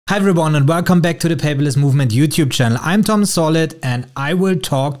Hi everyone and welcome back to the Paperless Movement YouTube channel. I'm Tom Solid and I will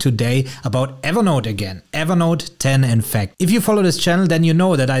talk today about Evernote again. Evernote 10 in fact. If you follow this channel then you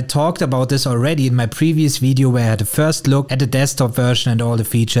know that I talked about this already in my previous video where I had a first look at the desktop version and all the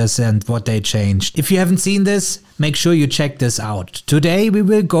features and what they changed. If you haven't seen this, make sure you check this out. Today we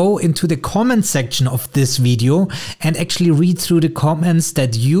will go into the comment section of this video and actually read through the comments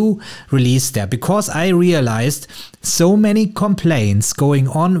that you released there, because I realized so many complaints going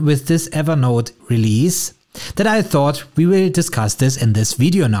on with this Evernote release that I thought we will discuss this in this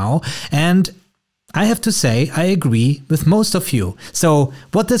video now. And I have to say I agree with most of you. So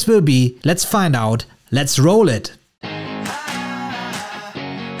what this will be, let's find out. Let's roll it.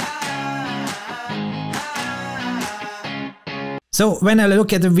 So when I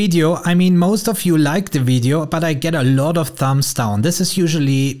look at the video, I mean, most of you like the video, but I get a lot of thumbs down. This is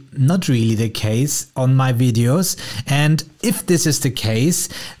usually not really the case on my videos. And if this is the case,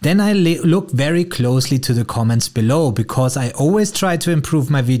 then I look very closely to the comments below, because I always try to improve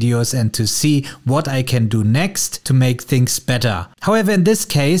my videos and to see what I can do next to make things better. However, in this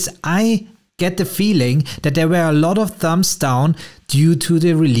case, I get the feeling that there were a lot of thumbs down due to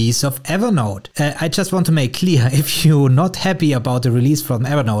the release of Evernote. I just want to make clear, if you're not happy about the release from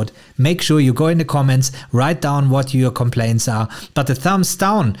Evernote, make sure you go in the comments, write down what your complaints are. But the thumbs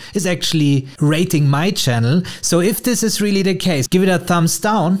down is actually rating my channel. So if this is really the case, give it a thumbs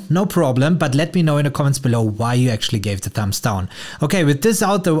down, no problem, but let me know in the comments below why you actually gave the thumbs down. Okay, with this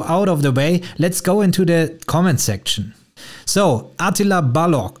out of the way, let's go into the comment section. So Attila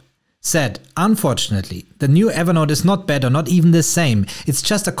Balog said, unfortunately, the new Evernote is not better, not even the same. It's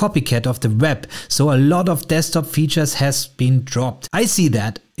just a copycat of the web, so a lot of desktop features has been dropped. I see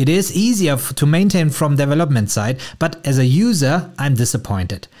that. It is easier to maintain from development side, but as a user, I'm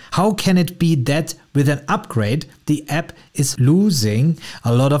disappointed. How can it be that with an upgrade, the app is losing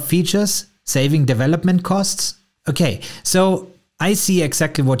a lot of features, saving development costs? Okay, so I see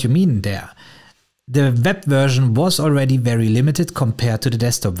exactly what you mean there. The web version was already very limited compared to the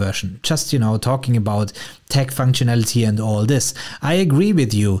desktop version. Just, you know, talking about tag functionality and all this. I agree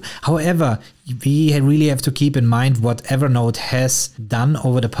with you. However, we really have to keep in mind what Evernote has done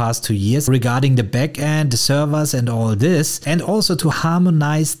over the past 2 years regarding the backend, the servers and all this, and also to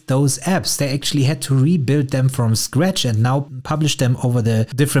harmonize those apps. They actually had to rebuild them from scratch and now publish them over the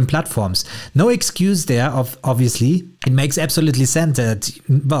different platforms. No excuse there, obviously. It makes absolutely sense that,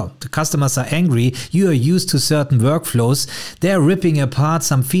 well, the customers are angry. You are used to certain workflows. They're ripping apart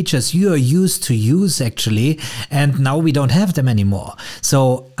some features you are used to use actually, and now we don't have them anymore.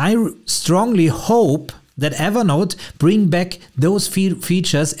 So I strongly hope that Evernote bring back those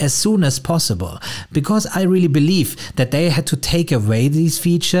features as soon as possible, because I really believe that they had to take away these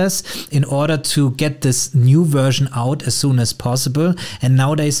features in order to get this new version out as soon as possible, and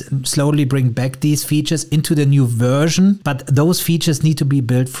now they slowly bring back these features into the new version, but those features need to be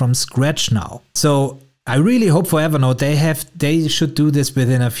built from scratch now. So I really hope for Evernote they should do this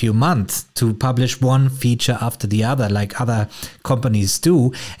within a few months, to publish one feature after the other like other companies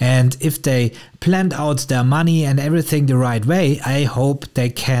do. And if they planned out their money and everything the right way, I hope they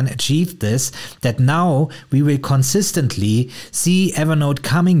can achieve this, that now we will consistently see Evernote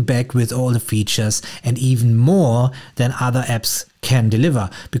coming back with all the features and even more than other apps can deliver.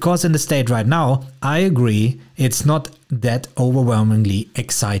 Because in the state right now, I agree, it's not that overwhelmingly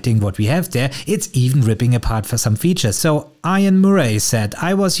exciting what we have there. It's even ripping apart for some features. So Ian Murray said,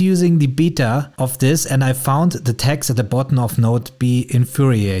 I was using the beta of this and I found the text at the bottom of Note be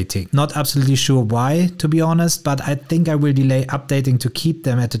infuriating. Not absolutely sure why, to be honest, but I think I will delay updating to keep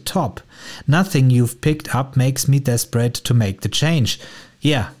them at the top. Nothing you've picked up makes me desperate to make the change.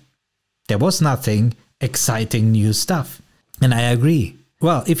 Yeah, there was nothing exciting new stuff. And I agree.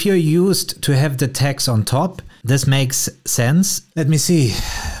 Well, if you're used to have the text on top, this makes sense. Let me see.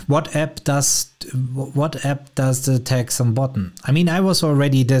 What app does the text on bottom? I mean, I was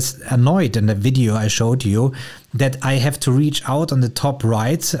already this annoyed in the video I showed you that I have to reach out on the top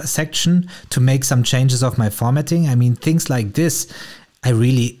right section to make some changes of my formatting. I mean, things like this, I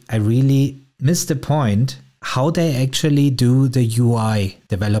really miss the point how they actually do the UI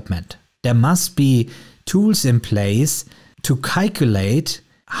development. There must be tools in place to calculate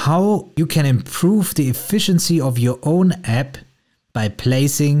how you can improve the efficiency of your own app by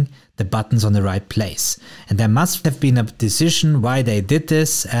placing the buttons on the right place. And there must have been a decision why they did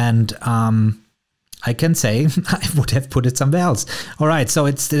this, and I can say I would have put it somewhere else. All right, so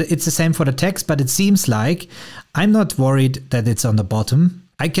it's the same for the text, but it seems like I'm not worried that it's on the bottom.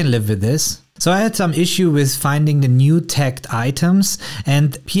 I can live with this. So I had some issue with finding the new tagged items,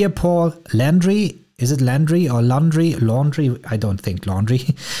 and Pierre-Paul Landry is it Landry or Laundry? Laundry? I don't think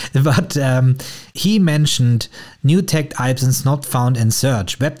Laundry. But he mentioned new tagged items not found in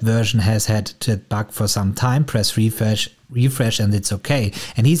search. Web version has had that bug for some time. Press refresh and it's okay.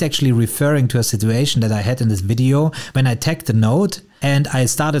 And he's actually referring to a situation that I had in this video when I tagged the node and I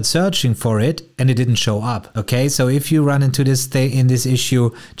started searching for it and it didn't show up. Okay, so if you run into this thing in this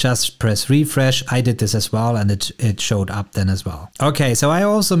issue, just press refresh. I did this as well and it showed up then as well. Okay, so I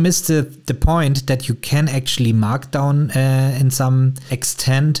also missed the point that you can actually mark down in some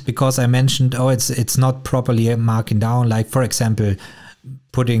extent, because I mentioned, oh, it's not properly marking down, like for example,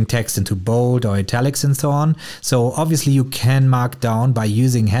 putting text into bold or italics and so on. So obviously you can mark down by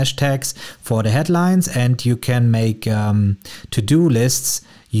using hashtags for the headlines, and you can make to-do lists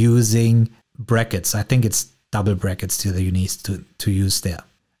using brackets. I think it's double brackets that you need to use there.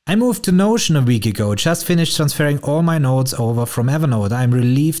 I moved to Notion a week ago, just finished transferring all my notes over from Evernote. I'm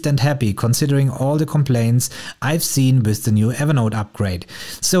relieved and happy considering all the complaints I've seen with the new Evernote upgrade.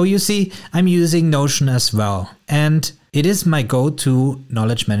 So you see, I'm using Notion as well. And it is my go-to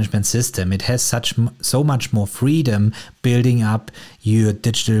knowledge management system. It has so much more freedom building up your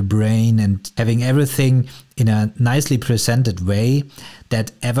digital brain and having everything in a nicely presented way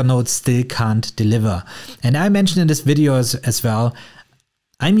that Evernote still can't deliver. And I mentioned in this video as well,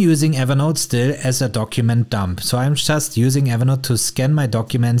 I'm using Evernote still as a document dump. So I'm just using Evernote to scan my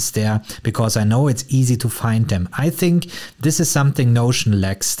documents there because I know it's easy to find them. I think this is something Notion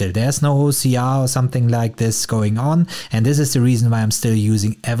lacks still. There's no OCR or something like this going on. And this is the reason why I'm still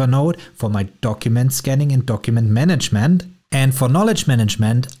using Evernote for my document scanning and document management. And for knowledge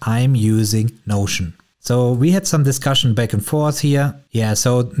management, I'm using Notion. So we had some discussion back and forth here. Yeah,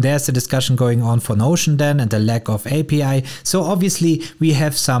 so there's the discussion going on for Notion then, and the lack of API. So obviously we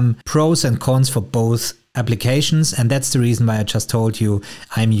have some pros and cons for both applications, and that's the reason why I just told you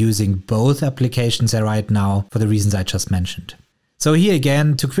I'm using both applications right now for the reasons I just mentioned. So here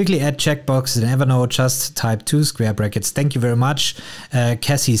again, to quickly add checkboxes in Evernote, just type 2 square brackets. Thank you very much,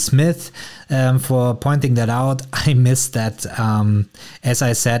 Cassie Smith, for pointing that out. I missed that. As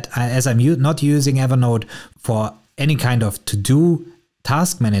I said, as I'm not using Evernote for any kind of to-do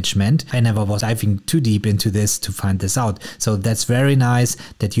task management, I never was diving too deep into this to find this out. So that's very nice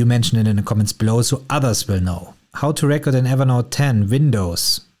that you mentioned it in the comments below so others will know. How to record in Evernote 10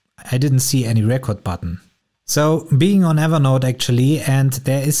 Windows. I didn't see any record button. So being on Evernote actually, and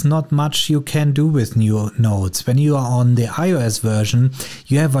there is not much you can do with new notes. When you are on the iOS version,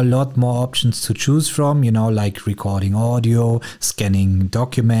 you have a lot more options to choose from, you know, like recording audio, scanning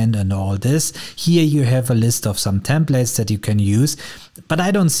document and all this. Here you have a list of some templates that you can use, but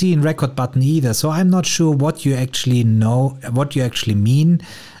I don't see in record button either. So I'm not sure what you actually know, what you actually mean.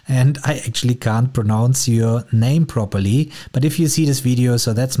 And I actually can't pronounce your name properly. But if you see this video,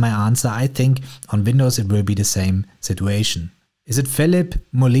 so that's my answer. I think on Windows it will be the same situation. Is it Philip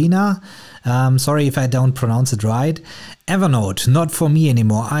Molina? Sorry if I don't pronounce it right. Evernote, not for me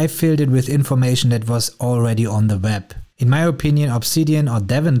anymore. I filled it with information that was already on the web. In my opinion, Obsidian or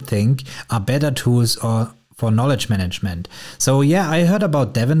DevonThink are better tools for knowledge management. So yeah, I heard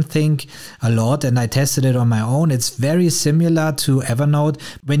about DevonThink a lot and I tested it on my own. It's very similar to Evernote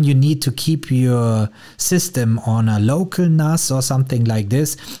when you need to keep your system on a local NAS or something like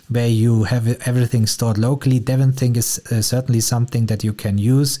this, where you have everything stored locally. DevonThink is certainly something that you can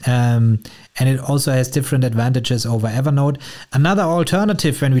use. And it also has different advantages over Evernote. Another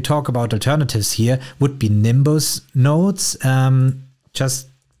alternative, when we talk about alternatives here, would be Nimbus Notes. Just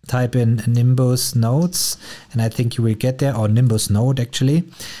type in Nimbus Notes and I think you will get there, or Nimbus Note actually.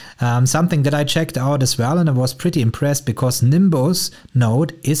 Something that I checked out as well and I was pretty impressed, because Nimbus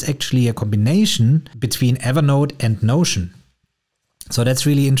Note is actually a combination between Evernote and Notion. So that's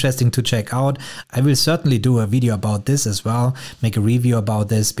really interesting to check out. I will certainly do a video about this as well, make a review about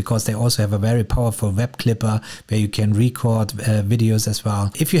this, because they also have a very powerful web clipper where you can record videos as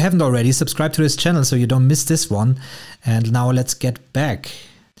well. If you haven't already, subscribe to this channel so you don't miss this one. And now let's get back.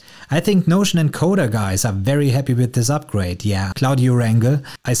 I think Notion and Coda guys are very happy with this upgrade. Yeah, Claudio Rangel,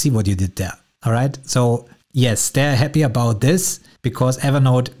 I see what you did there. All right, so yes, they're happy about this because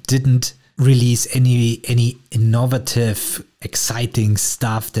Evernote didn't release any innovative, exciting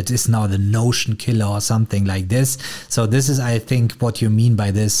stuff that is now the Notion killer or something like this. So this is, I think, what you mean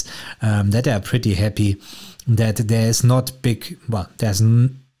by this, that they are pretty happy that there is not big, well, there's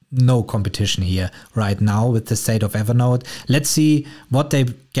no competition here right now with the state of Evernote. Let's see what they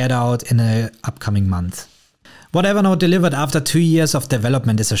get out in the upcoming month. What Evernote delivered after 2 years of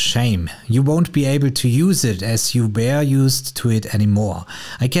development is a shame. You won't be able to use it as you were used to it anymore.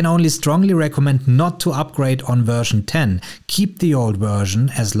 I can only strongly recommend not to upgrade on version 10. Keep the old version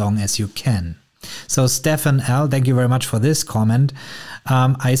as long as you can. So Stefan L, thank you very much for this comment.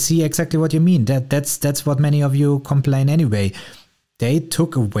 I see exactly what you mean. That's what many of you complain anyway. They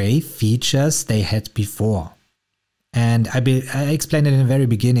took away features they had before. And I explained it in the very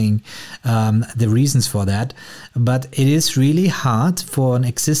beginning, the reasons for that. But it is really hard for an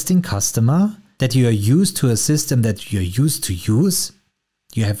existing customer that you are used to a system that you're used to use.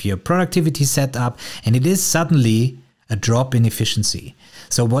 You have your productivity set up, and it is suddenly a drop in efficiency.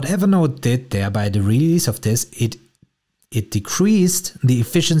 So what Evernote did there by the release of this, it decreased the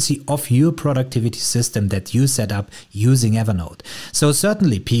efficiency of your productivity system that you set up using Evernote. So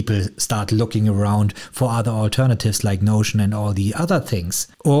certainly people start looking around for other alternatives like Notion and all the other things.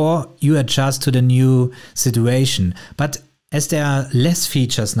 Or you adjust to the new situation. But as there are less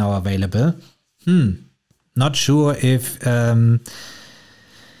features now available, not sure if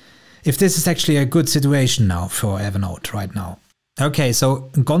this is actually a good situation now for Evernote right now. Okay, so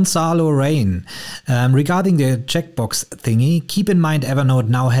Gonzalo Rain, regarding the checkbox thingy, keep in mind Evernote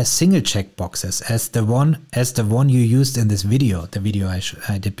now has single checkboxes as the one you used in this video, the video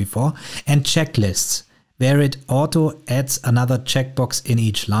I did before, and checklists, where it auto adds another checkbox in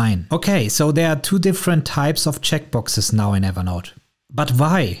each line. Okay, so there are two different types of checkboxes now in Evernote. But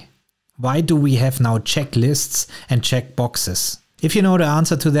why? Why do we have now checklists and checkboxes? If you know the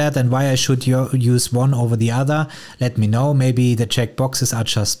answer to that and why I should use one over the other, let me know. Maybe the checkboxes are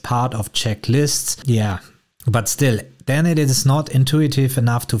just part of checklists. Yeah, but still, then it is not intuitive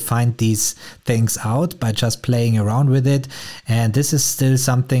enough to find these things out by just playing around with it. And this is still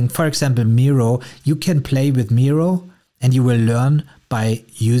something, for example, Miro, you can play with Miro and you will learn by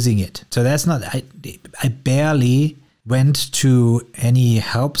using it. So that's not, I barely went to any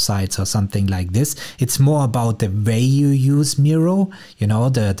help sites or something like this. It's more about the way you use Miro, you know,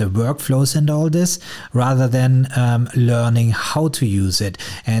 the workflows and all this, rather than learning how to use it.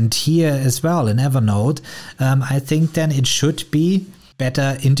 And here as well in Evernote, I think then it should be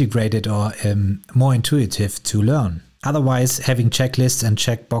better integrated or more intuitive to learn. Otherwise, having checklists and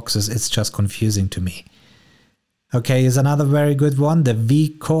checkboxes, it's just confusing to me. Okay, here's another very good one, the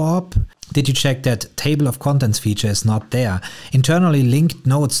V-Co-op. Did you check that table of contents feature is not there? Internally linked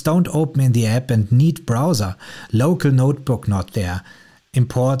notes don't open in the app and need browser. Local notebook not there.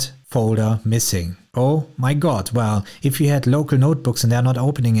 Import folder missing. Oh my God. Well, if you had local notebooks and they're not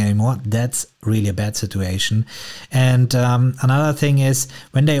opening anymore, that's really a bad situation. And another thing is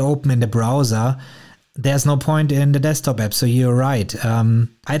when they open in the browser, there's no point in the desktop app, so you're right.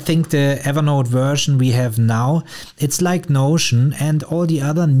 I think the Evernote version we have now, it's like Notion and all the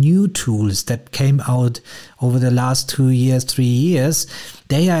other new tools that came out over the last 2 years, 3 years,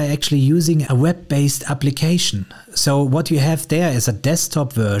 they are actually using a web-based application. So what you have there is a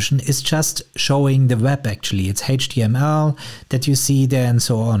desktop version, is just showing the web actually. It's HTML that you see there and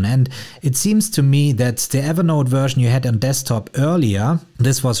so on. And it seems to me that the Evernote version you had on desktop earlier,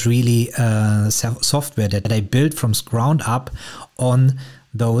 this was really software that they built from ground up on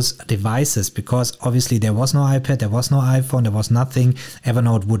those devices, because obviously there was no iPad, there was no iPhone, there was nothing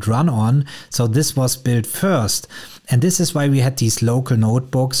Evernote would run on. So this was built first. And this is why we had these local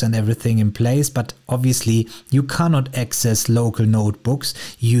notebooks and everything in place. But obviously you cannot access local notebooks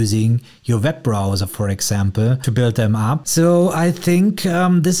using your web browser, for example, to build them up. So I think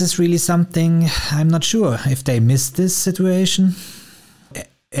this is really something, I'm not sure if they missed this situation.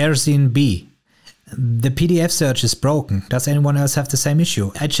 Erzin B. The PDF search is broken. Does anyone else have the same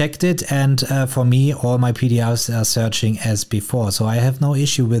issue? I checked it, and for me all my PDFs are searching as before, so I have no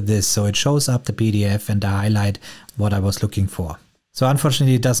issue with this. So it shows up the PDF and I highlight what I was looking for. So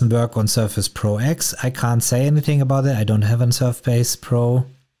unfortunately it doesn't work on Surface Pro X. I can't say anything about it. I don't have a Surface Pro.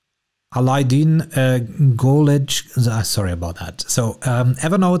 Aladdin Golej, sorry about that. So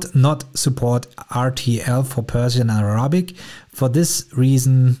Evernote not support RTL for Persian and Arabic. For this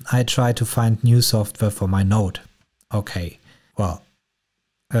reason, I try to find new software for my Note. Okay, well,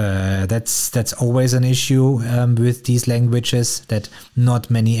 that's always an issue with these languages, that not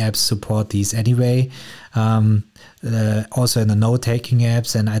many apps support these anyway. Also in the note-taking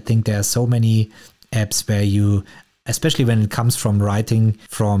apps, and I think there are so many apps where you, especially when it comes from writing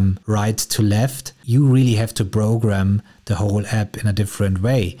from right to left, you really have to program the whole app in a different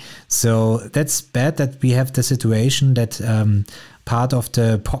way. So that's bad that we have the situation that part of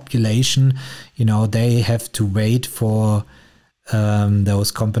the population, you know, they have to wait for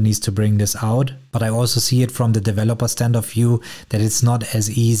those companies to bring this out. But I also see it from the developer stand of view that it's not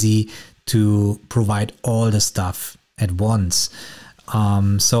as easy to provide all the stuff at once.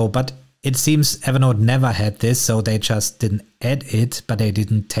 But it seems Evernote never had this, so they just didn't add it, but they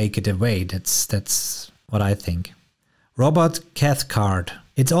didn't take it away. That's what I think. Robert Cathcart.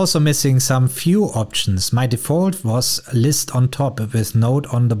 It's also missing some few options. My default was list on top with note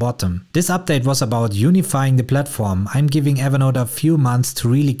on the bottom. This update was about unifying the platform. I'm giving Evernote a few months to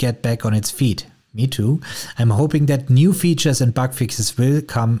really get back on its feet. Me too. I'm hoping that new features and bug fixes will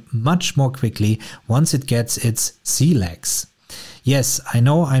come much more quickly once it gets its sea legs. Yes, I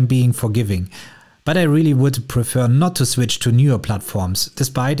know I'm being forgiving, but I really would prefer not to switch to newer platforms.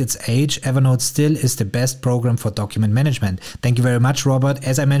 Despite its age, Evernote still is the best program for document management. Thank you very much, Robert.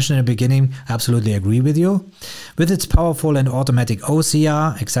 As I mentioned in the beginning, I absolutely agree with you. With its powerful and automatic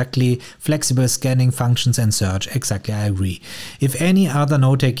OCR, exactly, flexible scanning functions and search, exactly, I agree. If any other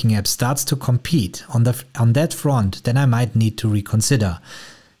note-taking app starts to compete on that front, then I might need to reconsider.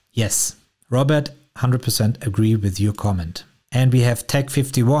 Yes, Robert, 100% agree with your comment. And we have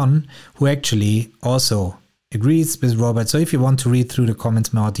Tech51, who actually also agrees with Robert. So if you want to read through the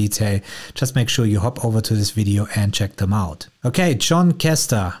comments more detail, just make sure you hop over to this video and check them out. Okay, John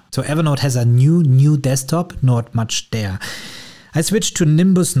Kester. So Evernote has a new desktop, not much there. I switched to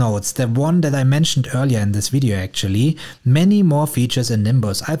Nimbus Notes, the one that I mentioned earlier in this video actually. Many more features in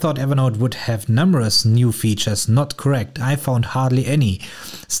Nimbus. I thought Evernote would have numerous new features, not correct. I found hardly any.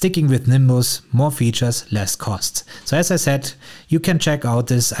 Sticking with Nimbus, more features, less costs. So as I said, you can check out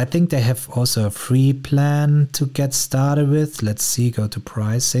this. I think they have also a free plan to get started with. Let's see, go to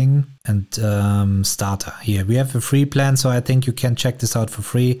pricing and starter. Here we have a free plan, so I think you can check this out for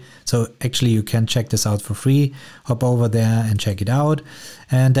free. So actually you can check this out for free. Hop over there and check it out,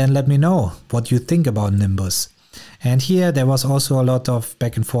 and then let me know what you think about Nimbus. And here there was also a lot of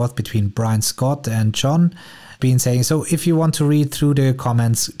back and forth between Brian Scott and John being saying, so if you want to read through the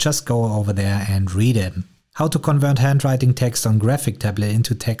comments, just go over there and read it. How to convert handwriting text on graphic tablet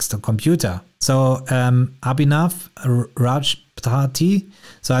into text on computer. So Abhinav Rajpati,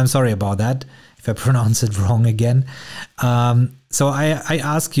 so I'm sorry about that if I pronounce it wrong again. So I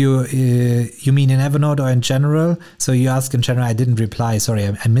ask you, you mean in Evernote or in general? So you ask in general, I didn't reply, sorry,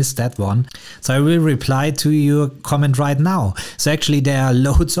 I missed that one. So I will reply to your comment right now. So actually there are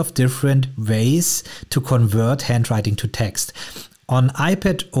loads of different ways to convert handwriting to text. On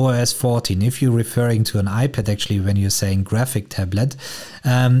iPad OS 14, if you're referring to an iPad actually when you're saying graphic tablet,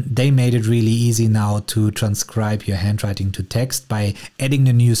 they made it really easy now to transcribe your handwriting to text by adding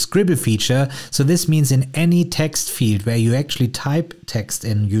the new scribble feature. So this means in any text field where you actually type text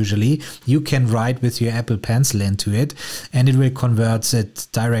in usually, you can write with your Apple Pencil into it and it will convert it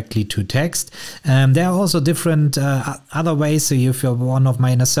directly to text. There are also different other ways. So if you're one of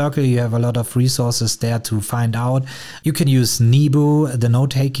my inner circle, you have a lot of resources there to find out. You can use Nebo, the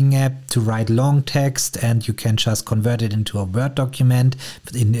note-taking app, to write long text, and you can just convert it into a Word document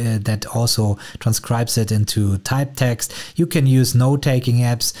that also transcribes it into typed text. You can use note-taking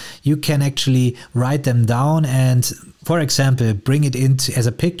apps. You can actually write them down and, for example, bring it into as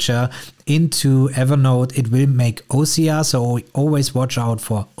a picture into Evernote. It will make OCR, so always watch out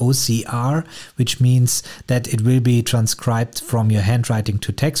for OCR, which means that it will be transcribed from your handwriting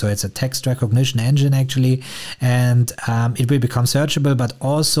to text. So it's a text recognition engine actually, and it will become searchable, but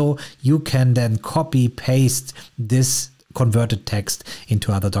also you can then copy paste this converted text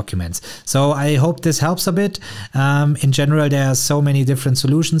into other documents. So I hope this helps a bit. In general, there are so many different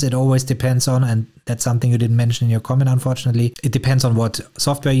solutions. It always depends on, and that's something you didn't mention in your comment, unfortunately. It depends on what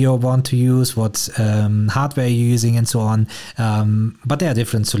software you want to use, what hardware you're using, and so on. But there are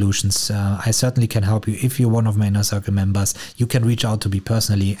different solutions. I certainly can help you. If you're one of my inner circle members, you can reach out to me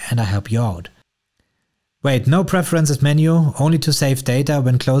personally and I help you out. Wait, no preferences menu, only to save data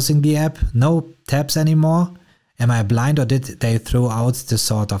when closing the app, no tabs anymore. Am I blind or did they throw out this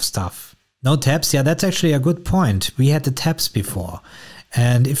sort of stuff? No tabs? Yeah, that's actually a good point. We had the tabs before.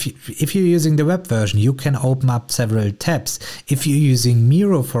 And if you're using the web version, you can open up several tabs. If you're using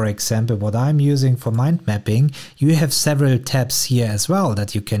Miro, for example, what I'm using for mind mapping, you have several tabs here as well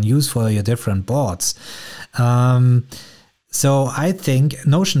that you can use for your different boards. So I think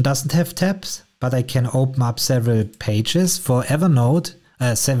Notion doesn't have tabs, but I can open up several pages. For Evernote,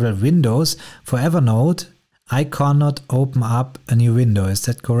 several windows. For Evernote, I cannot open up a new window. Is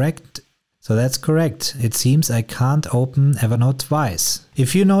that correct? So that's correct. It seems I can't open Evernote twice.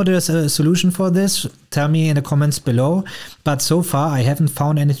 If you know there's a solution for this, tell me in the comments below. But so far I haven't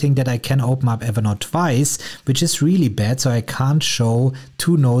found anything that I can open up Evernote twice, which is really bad. So I can't show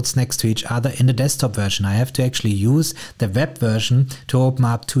two notes next to each other in the desktop version. I have to actually use the web version to open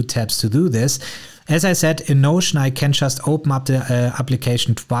up two tabs to do this. As I said, in Notion, I can just open up the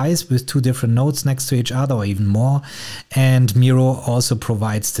application twice with two different notes next to each other or even more. And Miro also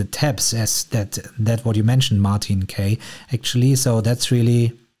provides the tabs, as that what you mentioned, Martin K. actually. So that's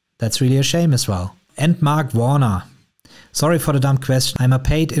really a shame as well. And Mark Warner. Sorry for the dumb question. I'm a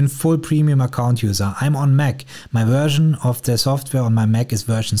paid in full premium account user. I'm on Mac. My version of the software on my Mac is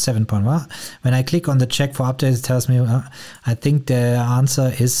version 7.1. When I click on the check for updates, it tells me, I think the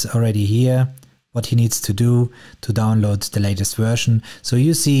answer is already here, what he needs to do to download the latest version. So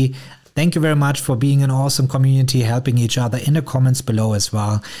you see, thank you very much for being an awesome community, helping each other in the comments below as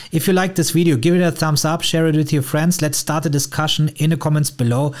well. If you like this video, give it a thumbs up, share it with your friends. Let's start a discussion in the comments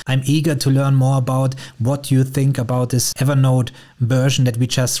below. I'm eager to learn more about what you think about this Evernote version that we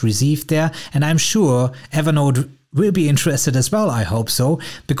just received there. And I'm sure Evernote will be interested as well, I hope so,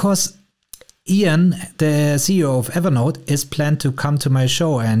 because Ian, the CEO of Evernote, is planned to come to my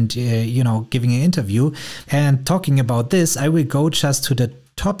show and, giving an interview. And talking about this, I will go just to the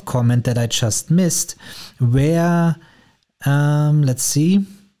top comment that I just missed, where let's see,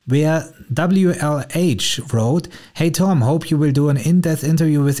 where WLH wrote, "Hey Tom, hope you will do an in-depth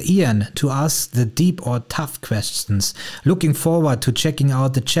interview with Ian to ask the deep or tough questions. Looking forward to checking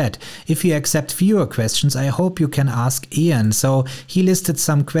out the chat. If you accept fewer questions, I hope you can ask Ian." So he listed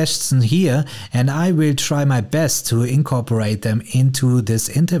some questions here, and I will try my best to incorporate them into this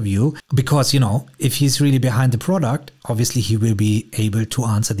interview, because, if he's really behind the product, obviously he will be able to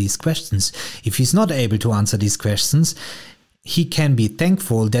answer these questions. If he's not able to answer these questions, he can be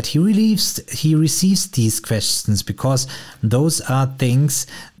thankful that he receives these questions, because those are things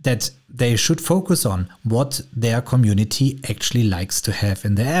that they should focus on, what their community actually likes to have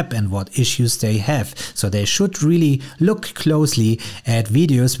in the app and what issues they have. So they should really look closely at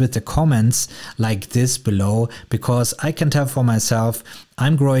videos with the comments like this below, because I can tell for myself,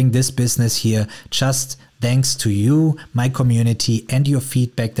 I'm growing this business here just thanks to you, my community, and your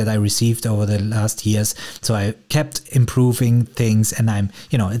feedback that I received over the last years. So I kept improving things, and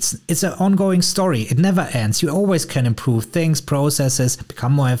it's an ongoing story. It never ends. You always can improve things, processes,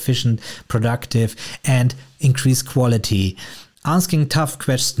 become more efficient, productive, and increase quality. Asking tough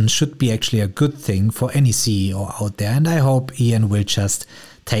questions should be actually a good thing for any CEO out there, and I hope Ian will just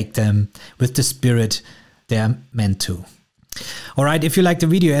take them with the spirit they're meant to. Alright, if you liked the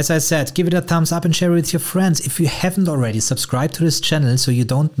video, as I said, give it a thumbs up and share it with your friends. If you haven't already, subscribe to this channel so you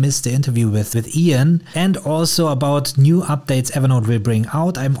don't miss the interview with Ian, and also about new updates Evernote will bring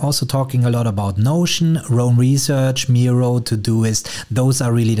out. I'm also talking a lot about Notion, Roam Research, Miro, Todoist. Those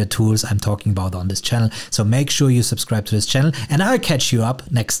are really the tools I'm talking about on this channel. So make sure you subscribe to this channel, and I'll catch you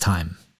up next time.